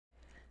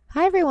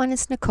Hi everyone,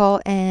 it's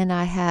Nicole and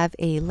I have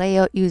a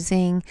layout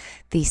using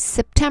the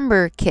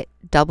September kit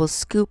double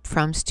scoop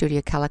from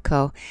Studio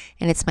Calico,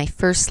 and it's my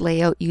first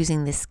layout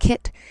using this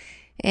kit.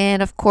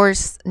 And of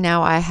course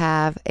now I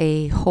have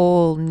a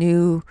whole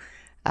new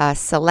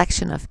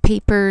selection of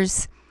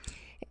papers,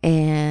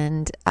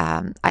 and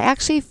I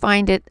actually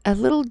find it a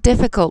little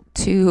difficult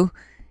to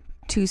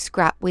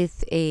scrap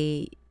with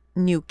a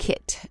new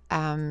kit,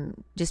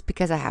 just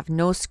because I have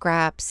no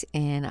scraps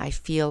and I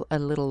feel a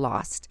little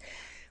lost.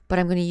 But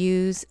I'm going to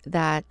use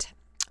that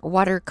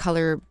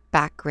watercolor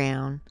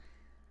background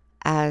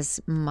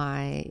as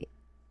my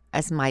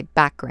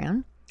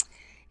background,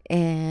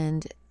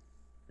 and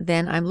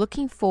then I'm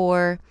looking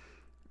for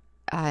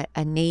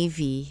a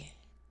navy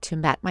to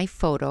mat my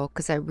photo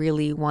because I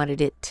really wanted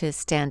it to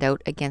stand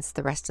out against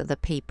the rest of the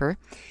paper.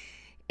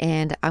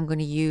 And I'm going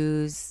to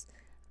use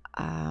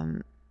I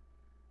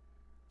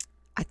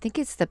think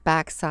it's the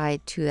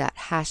backside to that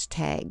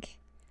hashtag.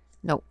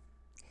 No,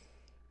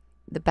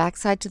 the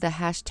backside to the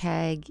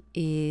hashtag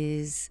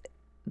is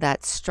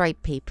that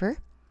stripe paper,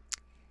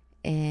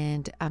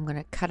 and I'm going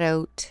to cut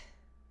out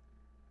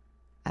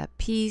a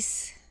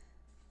piece.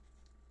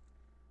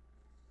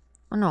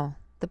 Oh no,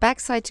 the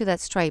backside to that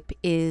stripe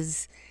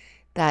is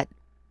that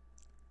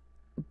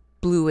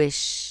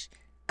bluish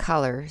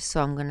color,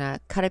 so I'm going to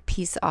cut a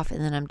piece off,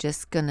 and then I'm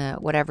just going to,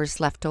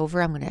 whatever's left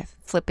over, I'm going to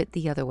flip it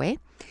the other way.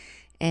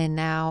 And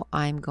now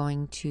I'm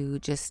going to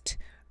just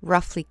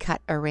roughly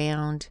cut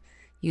around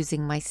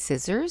using my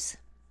scissors,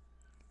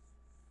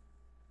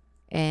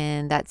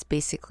 and that's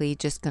basically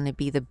just going to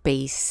be the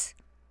base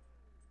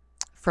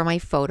for my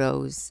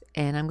photos.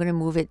 And I'm going to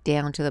move it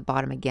down to the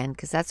bottom again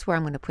because that's where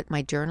I'm going to put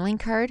my journaling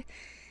card,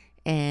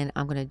 and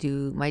I'm going to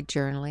do my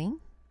journaling.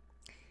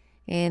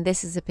 And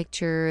this is a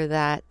picture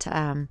that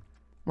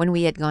when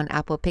we had gone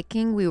apple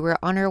picking, we were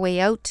on our way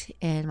out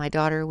and my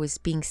daughter was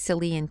being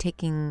silly and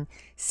taking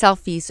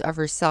selfies of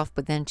herself,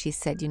 but then she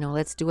said,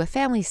 let's do a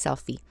family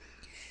selfie.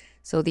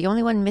 So the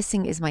only one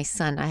missing is my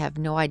son. I have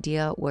no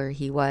idea where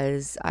he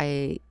was.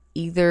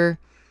 Either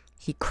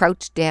he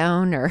crouched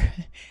down, or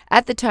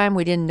at the time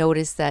we didn't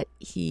notice that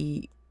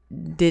he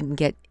didn't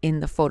get in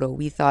the photo.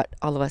 We thought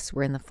all of us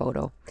were in the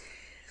photo.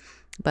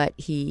 But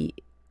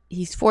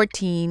he's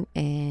 14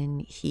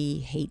 and he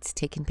hates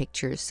taking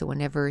pictures. So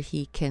whenever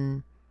he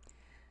can,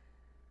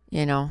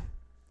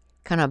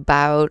 kind of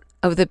bow out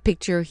of the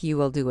picture, he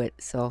will do it.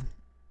 So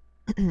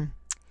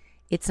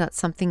it's not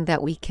something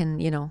that we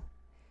can,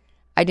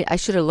 I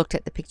should have looked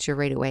at the picture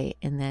right away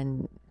and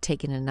then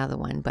taken another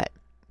one, but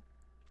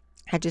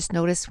I just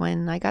noticed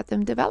when I got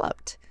them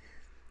developed.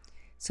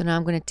 So now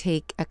I'm going to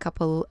take a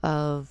couple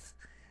of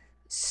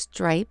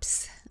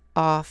strips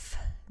off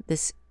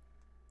this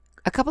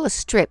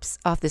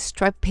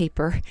stripe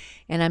paper,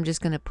 and I'm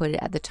just going to put it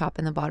at the top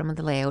and the bottom of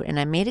the layout. And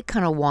I made it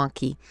kind of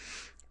wonky,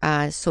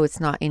 so it's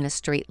not in a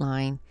straight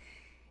line,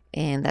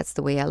 and that's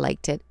the way I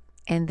liked it.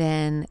 And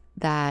then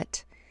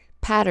that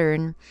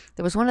pattern,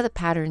 there was one of the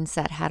patterns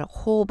that had a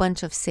whole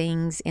bunch of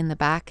sayings in the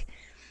back,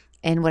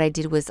 and what I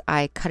did was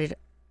I cut it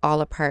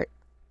all apart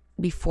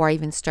before I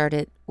even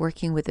started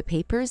working with the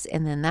papers,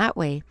 and then that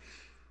way,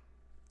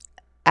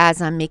 as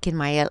I'm making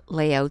my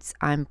layouts,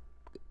 I'm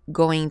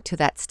going to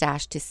that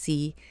stash to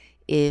see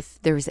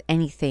if there's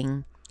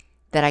anything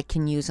that I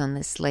can use on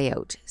this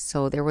layout.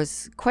 So there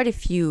was quite a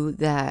few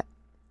that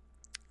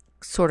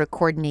sort of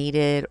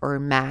coordinated or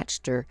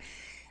matched or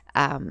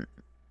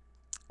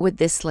with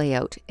this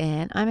layout,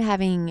 and I'm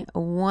having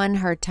one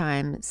hard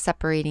time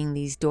separating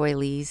these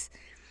doilies,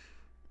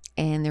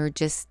 and they're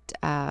just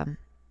 4-inch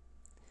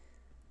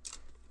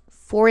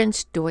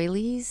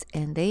doilies,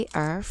 and they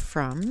are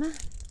from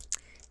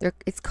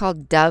it's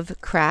called Dove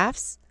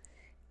Crafts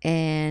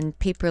and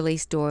paper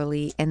lace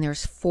doily, and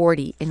there's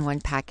 40 in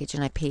one package,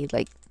 and I paid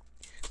like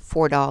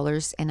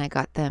 $4, and I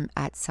got them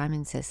at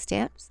Simon Says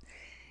Stamps,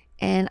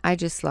 and I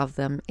just love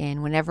them.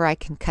 And whenever I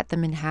can cut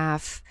them in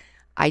half,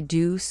 I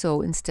do.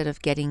 So instead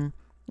of getting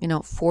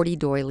 40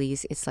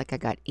 doilies, it's like I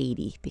got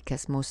 80,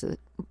 because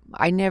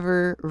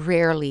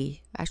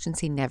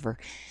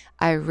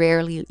I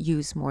rarely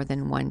use more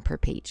than one per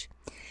page.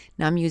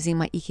 Now I'm using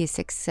my EK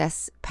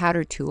Success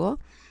powder tool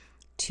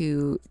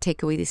to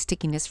take away the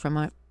stickiness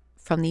from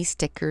these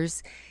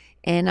stickers,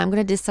 and I'm going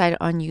to decide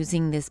on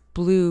using this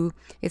blue,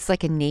 it's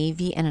like a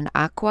navy and an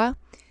aqua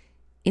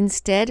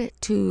instead,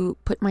 to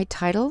put my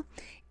title,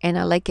 and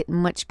I like it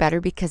much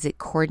better because it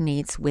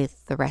coordinates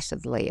with the rest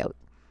of the layout.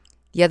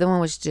 The other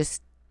one was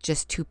just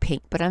too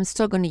pink, but I'm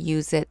still going to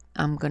use it.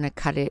 I'm going to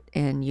cut it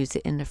and use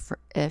it in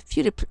a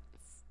few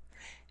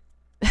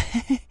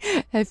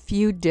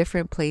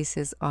different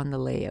places on the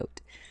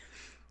layout.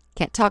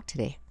 Can't talk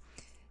today.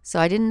 So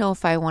I didn't know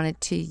if I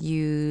wanted to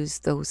use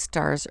those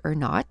stars or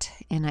not,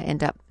 and I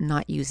end up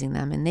not using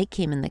them, and they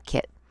came in the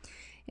kit.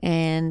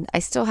 And I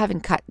still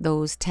haven't cut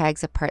those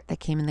tags apart that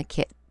came in the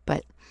kit,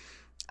 but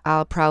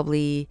I'll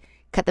probably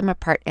cut them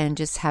apart and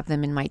just have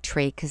them in my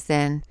tray, because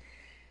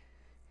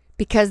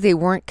they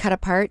weren't cut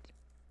apart,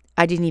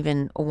 I didn't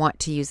even want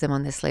to use them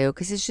on this layout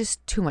because it's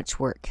just too much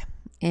work.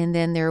 And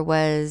then there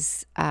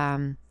was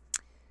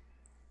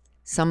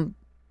some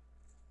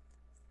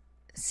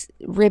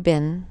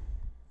ribbon.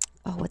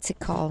 Oh, what's it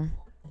called?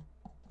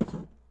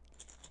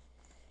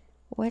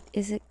 What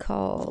is it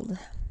called?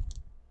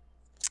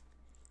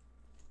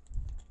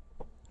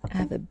 I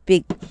have a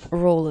big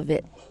roll of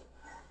it.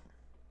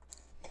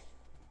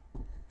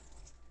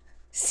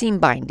 Seam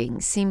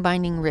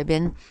binding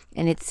ribbon,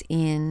 and it's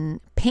in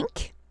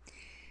pink,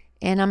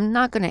 and I'm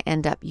not going to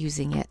end up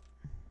using it.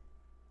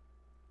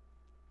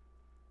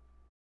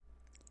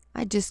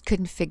 I just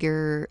couldn't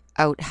figure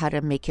out how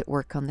to make it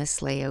work on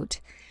this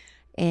layout.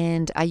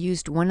 And I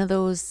used one of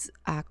those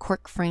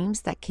cork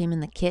frames that came in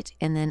the kit,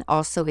 and then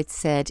also it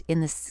said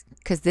in this,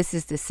 because this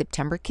is the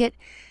September kit,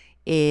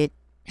 it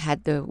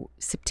had the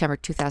September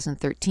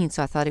 2013,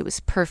 so I thought it was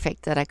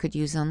perfect that I could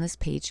use on this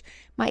page.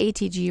 My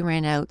ATG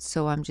ran out,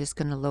 so I'm just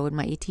going to load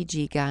my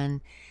ATG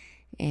gun,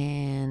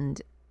 and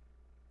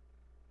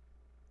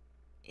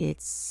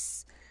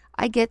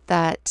I get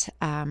that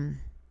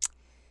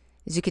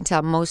as you can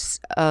tell, most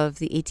of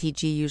the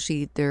ATG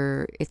usually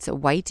it's a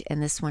white,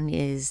 and this one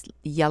is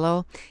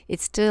yellow.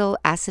 It's still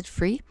acid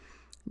free,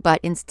 but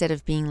instead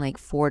of being like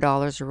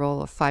 $4 a roll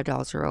or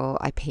 $5 a roll,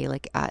 I pay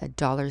like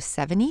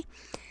 $1.70.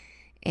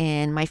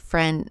 And my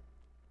friend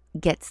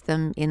gets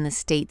them in the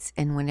States,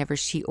 and whenever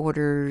she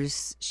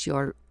orders,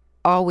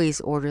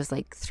 always orders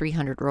like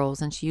 300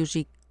 rolls, and she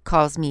usually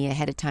calls me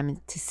ahead of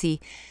time to see,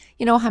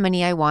 how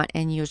many I want,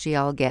 and usually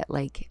I'll get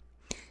like,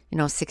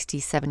 60,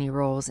 70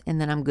 rolls, and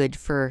then I'm good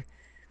for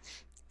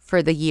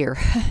the year.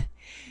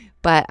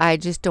 But I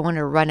just don't want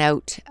to run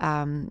out,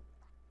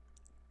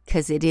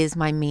 because it is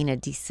my main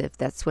adhesive.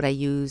 That's what I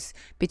use.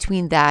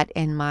 Between that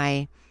and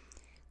my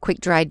quick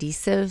dry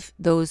adhesive,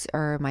 those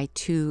are my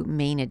two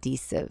main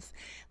adhesive.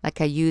 Like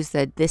I use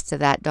the this to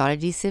that dot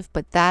adhesive,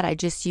 but that I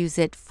just use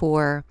it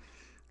for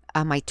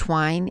my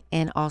twine,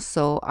 and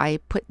also I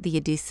put the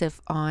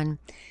adhesive on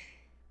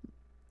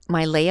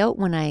my layout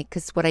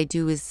because what I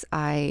do is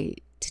to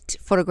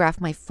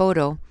photograph my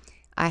photo,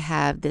 I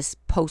have this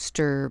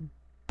poster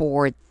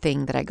board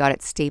thing that I got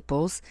at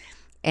Staples,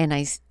 and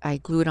I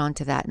glue it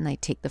onto that, and I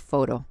take the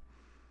photo.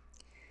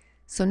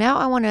 So now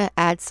I want to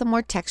add some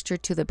more texture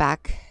to the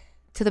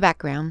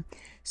background,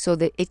 so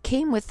that it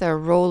came with a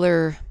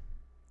roller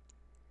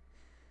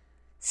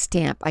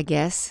stamp, I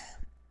guess,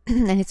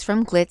 and it's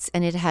from Glitz,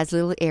 and it has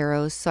little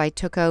arrows. So I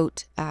took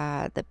out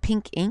the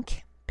pink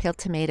ink, pale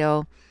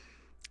tomato,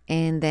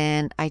 and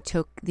then I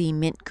took the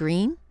mint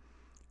green,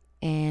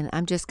 and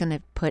I'm just going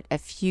to put a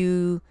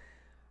few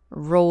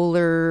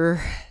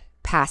roller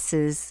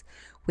passes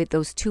with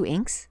those two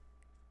inks.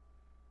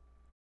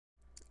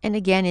 And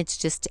again, it's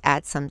just to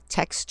add some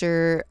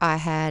texture. I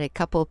had a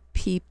couple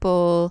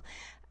people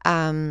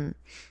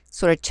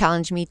sort of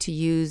challenge me to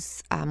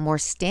use more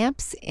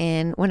stamps,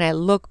 and when I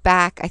look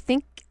back, I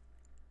think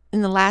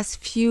in the last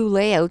few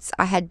layouts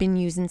I had been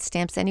using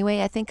stamps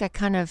anyway. I think I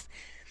kind of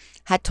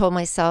had told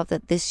myself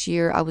that this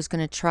year I was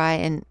going to try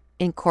and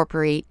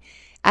incorporate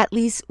at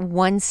least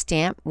one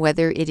stamp,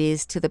 whether it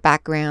is to the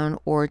background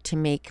or to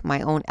make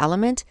my own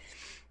element.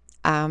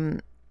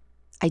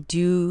 I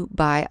do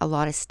buy a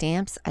lot of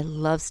stamps. I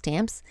love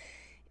stamps,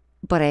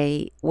 but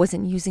I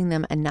wasn't using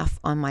them enough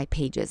on my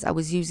pages. I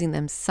was using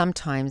them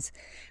sometimes,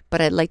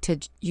 but I'd like to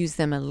use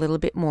them a little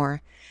bit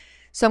more.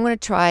 So I'm going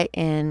to try,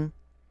 and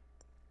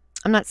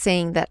I'm not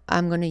saying that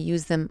I'm going to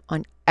use them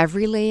on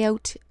every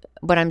layout,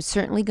 but I'm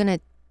certainly going to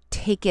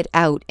take it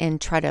out and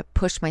try to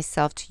push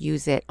myself to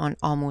use it on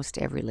almost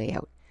every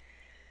layout.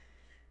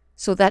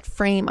 So that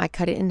frame, I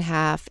cut it in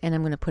half, and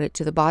I'm going to put it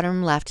to the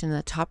bottom left and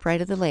the top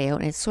right of the layout,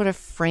 and it sort of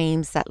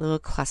frames that little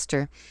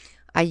cluster.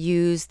 I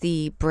use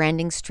the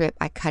branding strip.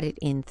 I cut it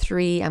in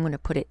 3. I'm going to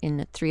put it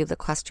in 3 of the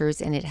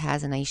clusters, and it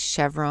has a nice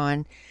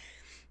chevron.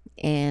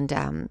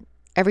 And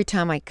every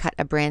time I cut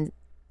a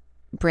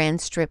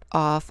brand strip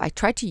off, I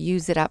try to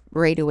use it up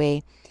right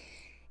away.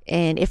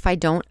 And if I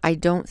don't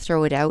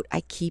throw it out.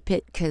 I keep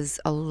it, because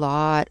a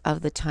lot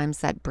of the times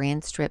that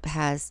brand strip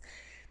has,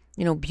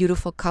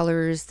 beautiful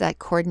colors that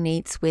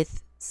coordinates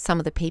with some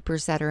of the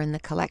papers that are in the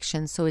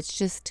collection. So it's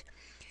just,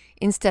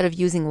 instead of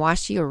using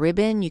washi or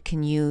ribbon, you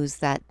can use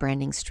that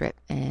branding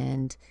strip,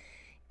 and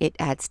it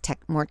adds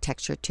more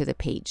texture to the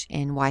page.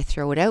 And why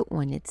throw it out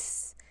when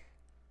it's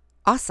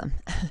awesome?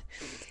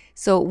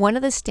 So one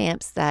of the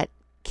stamps that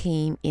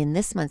came in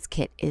this month's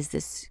kit is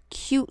this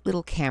cute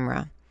little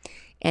camera,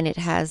 and it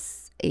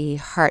has a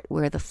heart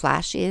where the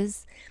flash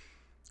is.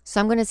 So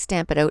I'm going to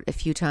stamp it out a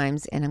few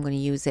times, and I'm going to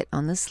use it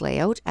on this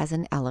layout as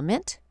an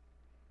element.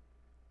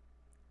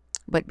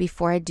 But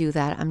before I do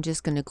that, I'm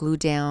just going to glue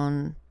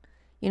down,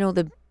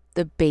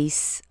 the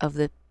base of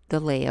the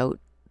layout,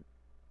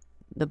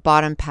 the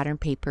bottom pattern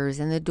papers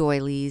and the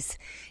doilies.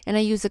 And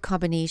I use a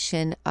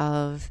combination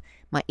of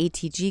my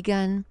ATG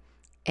gun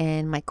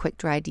and my quick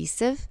dry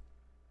adhesive.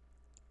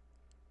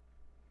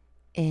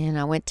 And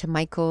I went to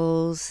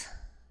Michael's,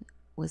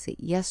 was it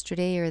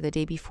yesterday or the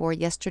day before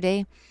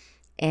yesterday?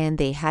 And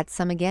they had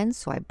some again,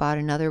 so I bought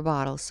another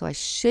bottle. So I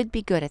should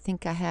be good. I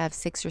think I have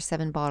 6 or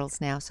 7 bottles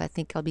now, so I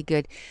think I'll be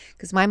good,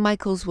 because my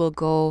Michaels will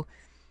go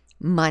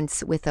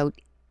months without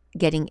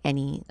getting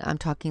any. I'm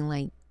talking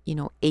like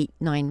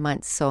 8-9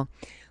 months. So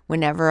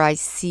whenever I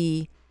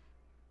see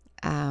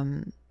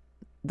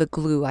the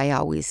glue, I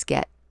always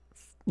get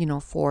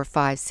 4,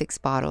 5, 6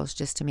 bottles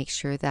just to make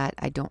sure that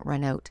I don't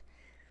run out.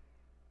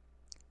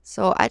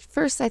 So at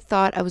first I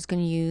thought I was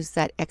going to use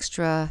that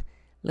extra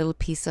little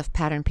piece of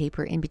pattern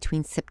paper in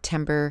between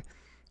September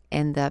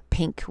and the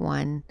pink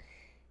one,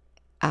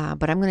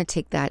 but I'm going to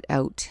take that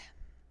out,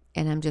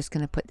 and I'm just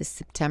going to put the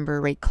September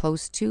right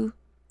close to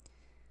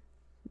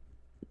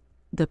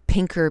the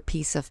pinker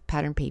piece of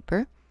pattern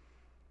paper.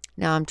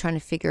 Now I'm trying to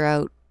figure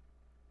out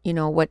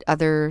what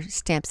other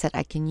stamp set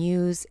I can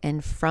use,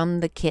 and from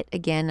the kit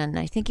again, and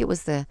I think it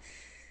was the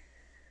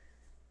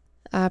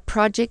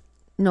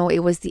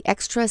it was the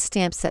extra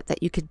stamp set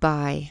that you could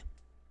buy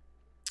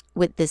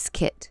with this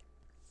kit,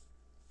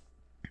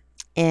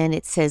 and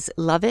it says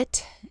 "Love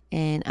It,"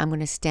 and I'm going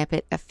to stamp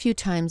it a few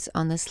times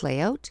on this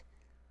layout.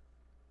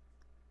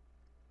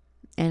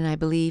 And I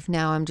believe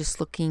now I'm just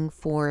looking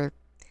for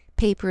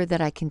paper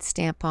that I can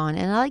stamp on,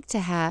 and I like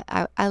to have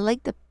I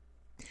like the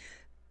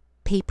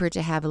paper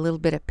to have a little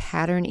bit of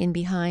pattern in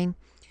behind,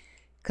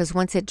 because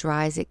once it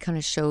dries it kind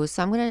of shows.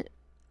 So I'm going to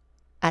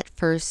at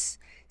first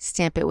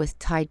stamp it with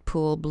Tide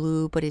Pool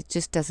blue, but it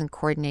just doesn't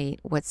coordinate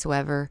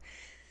whatsoever.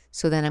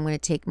 So then I'm going to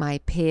take my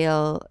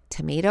pale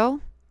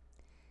tomato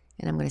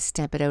and I'm going to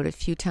stamp it out a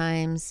few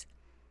times.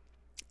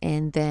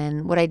 And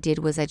then what I did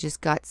was I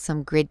just got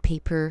some grid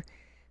paper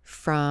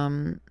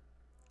from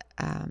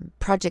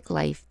Project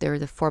Life. They're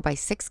the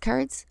 4x6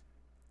 cards.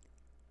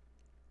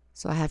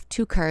 So I have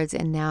 2 cards,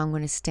 and now I'm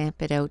going to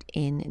stamp it out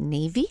in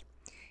navy.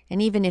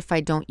 And even if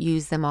I don't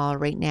use them all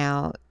right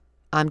now,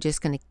 I'm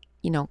just going to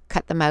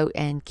cut them out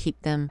and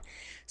keep them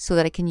so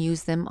that I can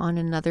use them on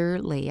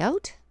another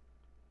layout.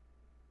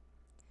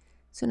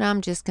 So now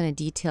I'm just going to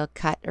detail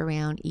cut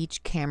around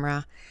each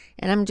camera,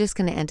 and I'm just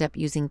going to end up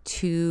using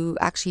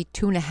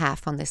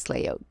 2.5 on this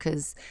layout,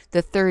 because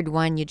the third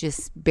one you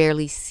just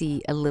barely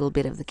see a little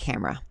bit of the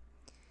camera.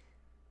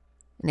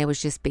 And it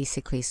was just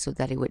basically so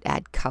that it would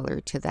add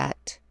color to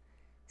that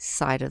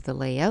side of the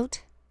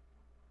layout.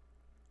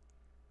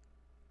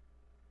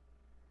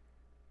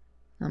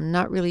 I'm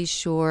not really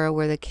sure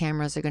where the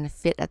cameras are going to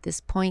fit at this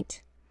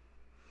point.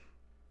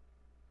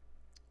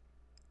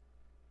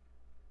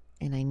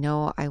 And I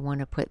know I want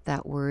to put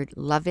that word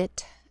 "Love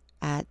It"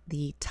 at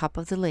the top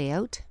of the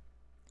layout,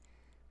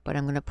 but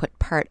I'm going to put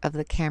part of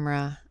the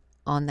camera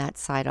on that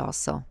side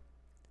also.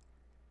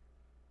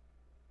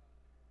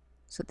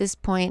 So at this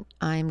point,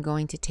 I'm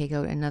going to take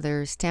out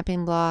another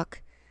stamping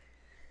block,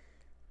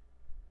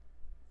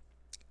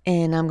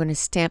 and I'm going to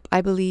stamp,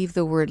 I believe,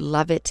 the word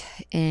 "Love It,"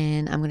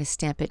 and I'm going to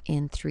stamp it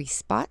in 3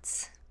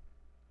 spots.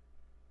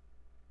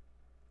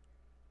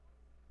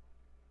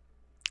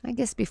 I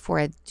guess before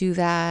I do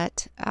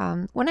that,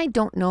 when I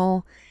don't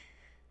know,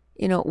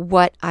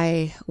 what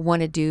I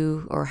want to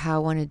do or how I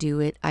want to do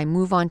it, I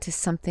move on to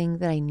something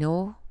that I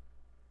know,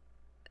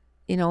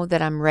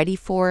 that I'm ready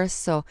for.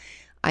 So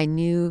I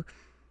knew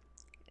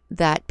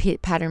that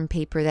pattern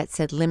paper that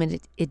said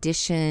limited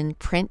edition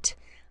print,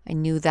 I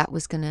knew that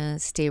was going to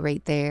stay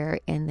right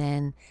there. And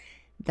then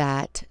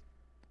that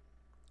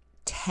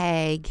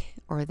tag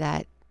or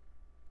that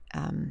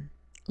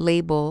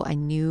label, I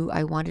knew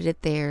I wanted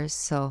it there.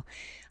 So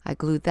I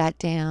glued that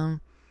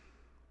down,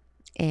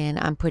 and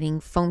I'm putting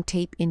foam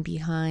tape in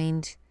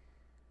behind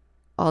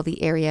all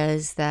the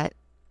areas that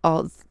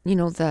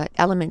the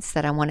elements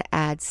that I want to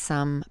add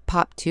some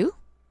pop to.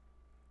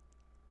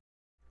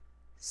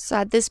 So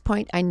at this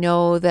point, I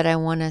know that I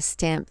want to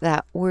stamp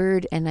that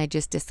word, and I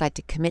just decide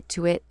to commit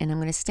to it, and I'm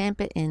going to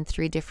stamp it in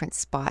 3 different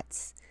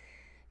spots,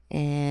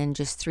 and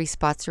just 3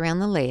 spots around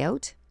the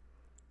layout.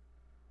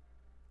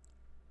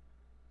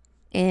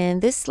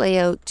 And this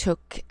layout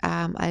took,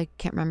 I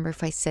can't remember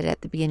if I said it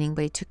at the beginning,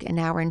 but it took 1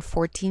 hour and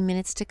 14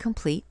 minutes to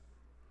complete.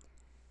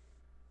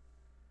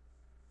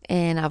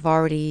 And I've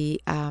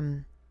already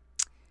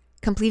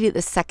completed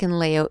the second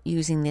layout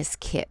using this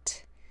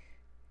kit.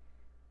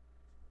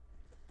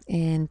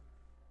 And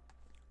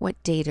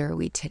what date are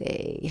we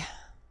today?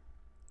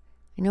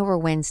 I know we're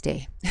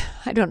Wednesday.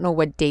 I don't know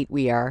what date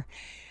we are.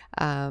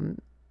 I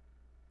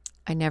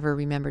never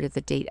remembered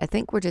the date. I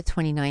think we're the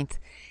 29th.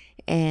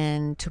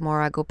 And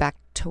tomorrow I go back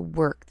to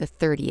work, the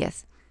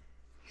 30th.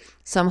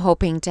 So I'm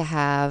hoping to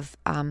have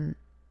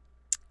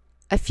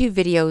a few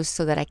videos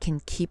so that I can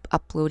keep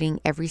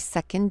uploading every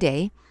second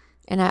day.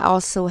 And I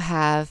also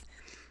have,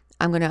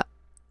 I'm going to,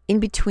 in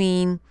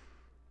between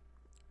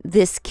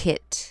this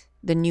kit,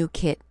 the new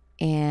kit,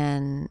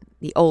 and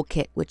the old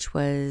kit, which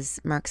was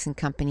Marks &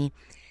 Company,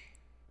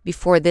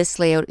 before this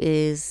layout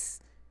is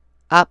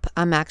up,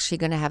 I'm actually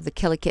going to have the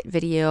Kill a Kit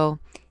video,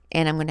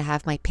 and I'm going to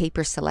have my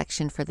paper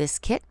selection for this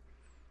kit.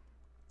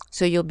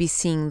 So you'll be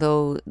seeing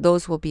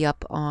those will be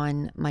up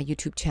on my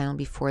YouTube channel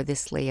before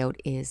this layout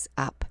is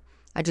up.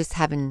 I just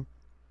haven't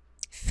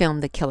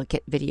filmed the Kill a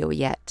Kit video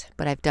yet,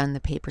 but I've done the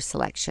paper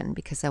selection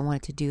because I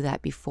wanted to do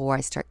that before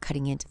I start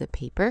cutting into the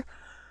paper.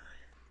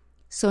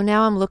 So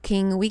now I'm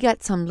looking, we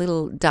got some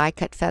little die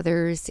cut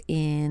feathers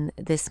in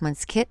this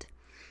month's kit,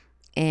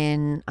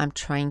 and I'm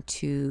trying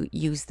to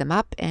use them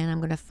up, and I'm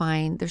going to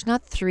find there's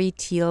not 3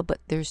 teal, but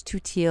there's 2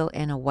 teal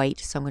and a white,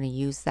 so I'm going to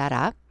use that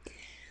up.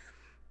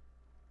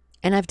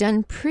 And I've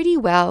done pretty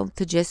well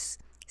to just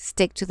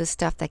stick to the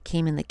stuff that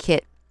came in the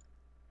kit.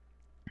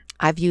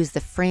 I've used the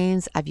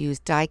frames, I've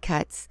used die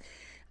cuts,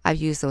 I've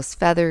used those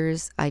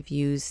feathers, I've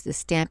used the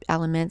stamp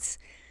elements,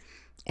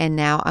 and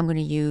now I'm going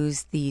to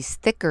use these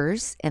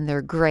stickers, and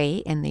they're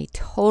gray, and they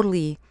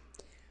totally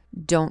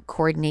don't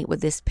coordinate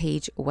with this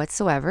page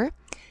whatsoever.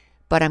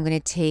 But I'm going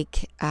to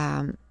take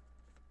a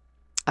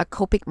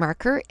Copic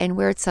marker, and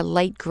where it's a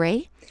light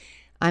gray,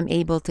 I'm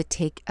able to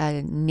take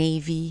a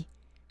navy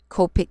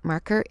Copic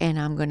marker, and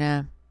I'm going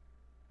to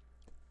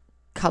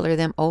color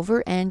them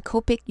over. And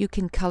Copic, you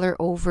can color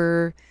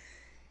over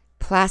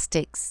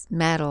plastics,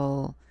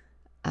 metal,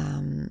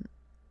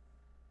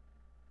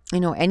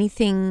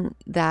 anything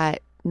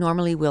that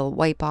normally will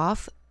wipe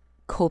off,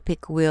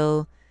 Copic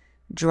will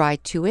dry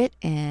to it,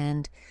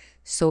 and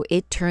so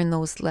it turned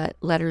those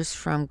letters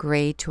from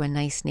gray to a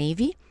nice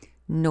navy,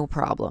 no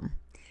problem.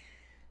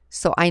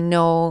 So I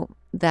know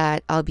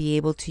that I'll be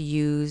able to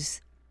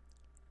use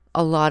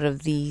a lot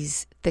of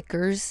these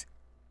thickers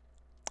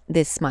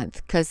this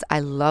month because I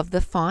love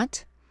the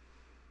font.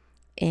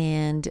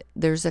 And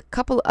there's a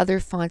couple other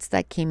fonts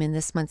that came in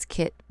this month's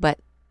kit, but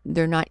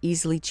they're not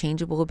easily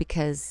changeable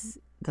because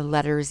the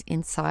letter is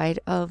inside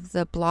of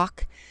the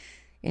block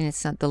and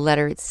it's not the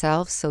letter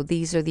itself. So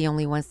these are the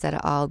only ones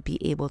that I'll be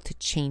able to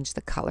change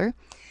the color.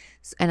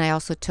 And I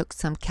also took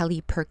some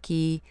Kelly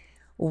Perky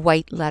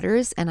white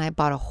letters, and I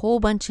bought a whole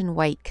bunch in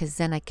white because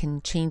then I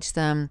can change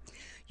them.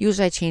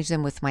 Usually I change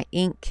them with my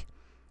ink,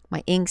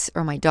 my inks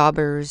or my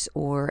daubers,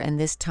 and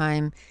this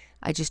time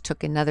I just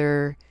took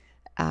another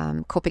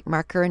Copic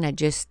marker, and I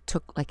just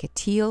took like a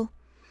teal,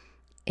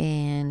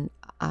 and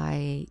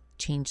I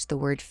changed the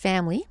word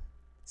family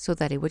so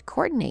that it would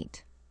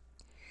coordinate.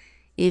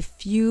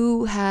 If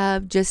you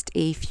have just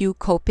a few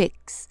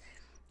Copics,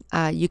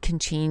 you can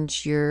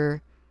change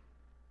your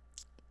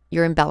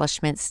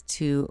embellishments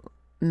to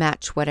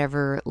match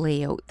whatever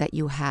layout that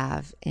you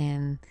have,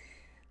 and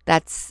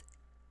that's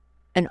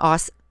an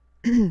awesome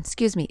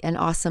an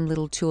awesome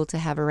little tool to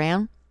have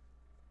around,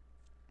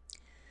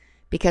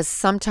 because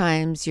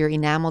sometimes your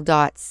enamel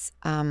dots,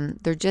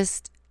 they're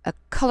just a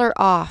color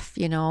off,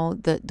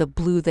 the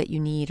blue that you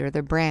need or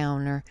the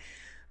brown,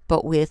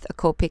 but with a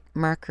Copic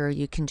marker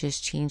you can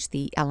just change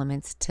the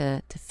elements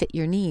to fit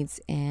your needs,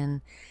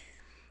 and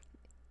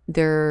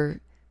they're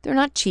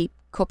not cheap.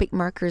 Copic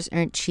markers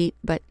aren't cheap,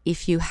 but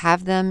if you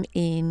have them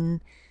in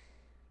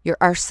your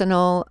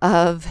arsenal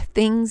of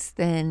things,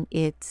 then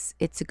it's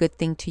a good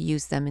thing to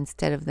use them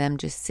instead of them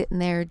just sitting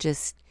there,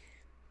 just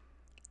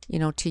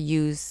to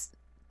use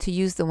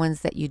the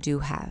ones that you do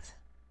have.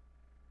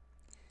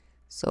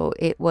 So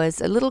it was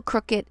a little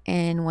crooked,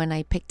 and when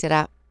I picked it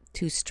up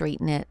to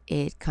straighten it,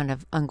 it kind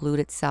of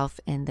unglued itself,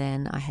 and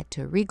then I had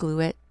to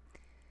re-glue it.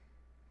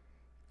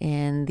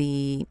 And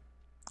the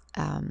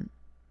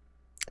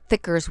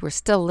thickers were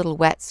still a little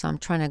wet, so I'm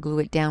trying to glue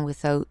it down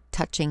without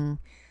touching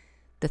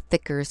the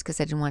thickers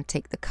because I didn't want to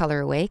take the color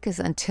away, because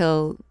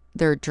until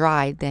they're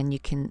dried then you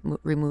can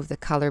remove the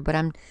color, but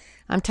I'm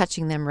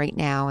touching them right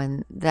now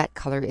and that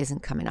color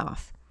isn't coming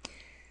off.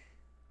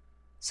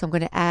 So I'm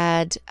going to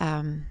add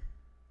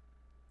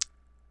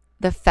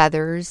the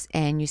feathers,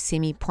 and you see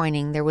me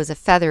pointing. There was a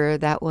feather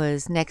that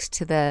was next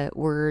to the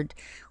word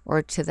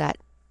or to that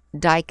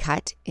die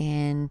cut,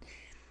 and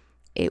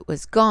it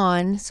was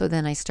gone. So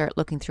then I start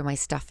looking through my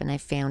stuff, and I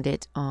found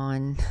it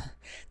on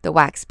the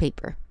wax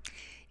paper.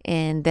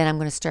 And then I'm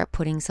going to start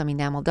putting some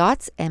enamel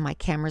dots, and my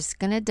camera's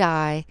going to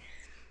die,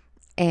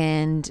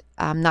 and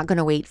I'm not going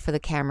to wait for the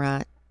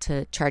camera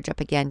to charge up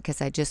again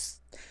because I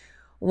just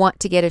want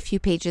to get a few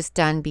pages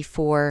done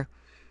before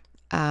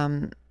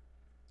I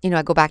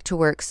go back to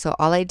work. So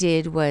all I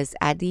did was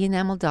add the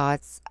enamel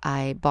dots,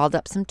 I balled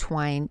up some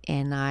twine,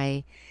 and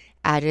I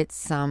added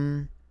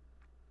some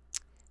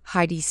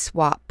Heidi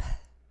Swap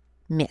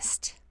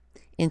mist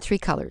in 3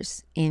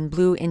 colors, in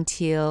blue, in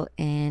teal,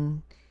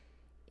 and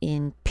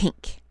in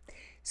pink.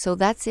 So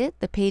that's it.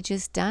 The page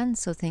is done.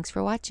 So thanks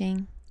for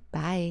watching.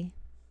 Bye.